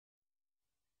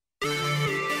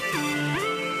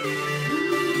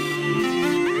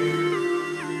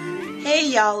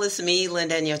y'all, it's me,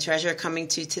 Linda, and your treasure, coming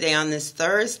to you today on this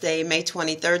Thursday, May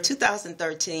 23rd,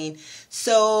 2013.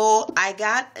 So I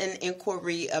got an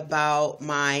inquiry about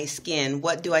my skin.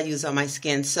 What do I use on my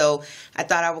skin? So I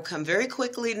thought I would come very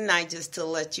quickly tonight just to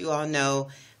let you all know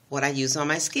what I use on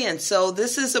my skin. So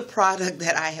this is a product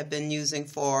that I have been using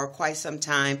for quite some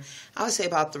time. I would say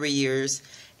about 3 years.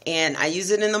 And I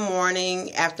use it in the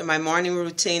morning after my morning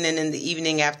routine and in the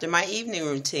evening after my evening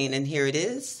routine. And here it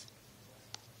is.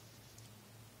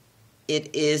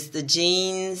 It is the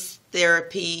Genes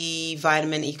Therapy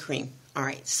Vitamin E Cream. All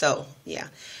right, so yeah.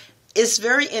 It's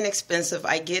very inexpensive.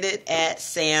 I get it at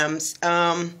Sam's.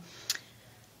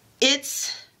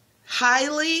 It's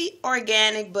highly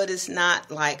organic, but it's not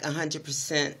like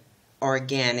 100%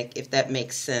 organic, if that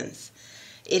makes sense.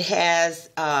 It has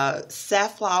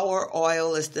safflower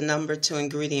oil is the number 2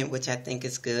 ingredient, which I think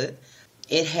is good.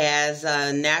 It has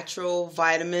natural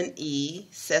vitamin E,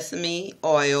 sesame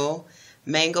oil,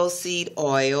 mango seed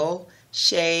oil,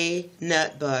 shea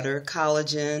nut butter,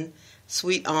 collagen,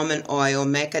 sweet almond oil,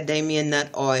 macadamia nut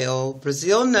oil,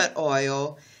 Brazil nut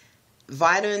oil,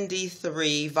 vitamin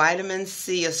D3, vitamin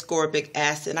C ascorbic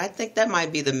acid. I think that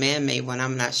might be the man-made one.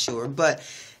 I'm not sure. But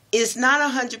it's not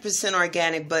 100%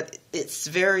 organic, but it's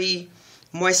very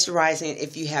moisturizing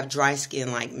if you have dry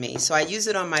skin like me. So I use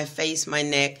it on my face, my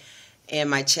neck,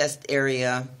 and my chest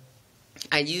area.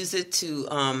 I use it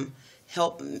to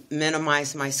help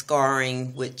minimize my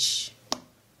scarring, which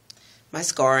my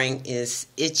scarring is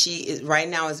itchy. Right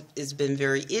now it's been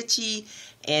very itchy,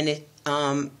 and it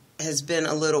has been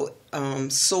a little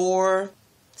sore.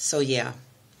 So yeah.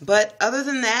 But other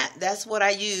than that, that's what I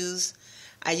use.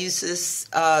 I use this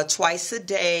twice a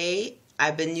day.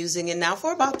 I've been using it now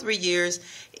for about 3 years.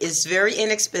 It's very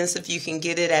inexpensive. You can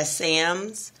get it at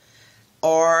Sam's,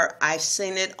 or I've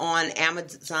seen it on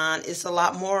Amazon. It's a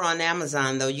lot more on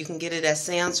Amazon, though. You can get it at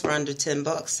Sam's for under 10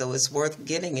 bucks, so it's worth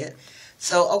getting it.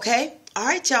 So, okay. All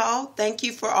right, y'all. Thank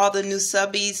you for all the new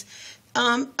subbies.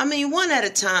 I mean, one at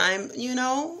a time, you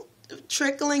know,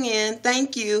 trickling in.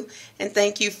 Thank you. And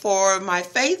thank you for my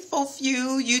faithful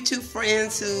few YouTube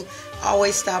friends who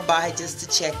always stop by just to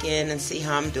check in and see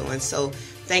how I'm doing. So,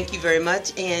 thank you very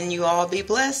much, and you all be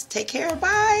blessed. Take care.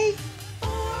 Bye.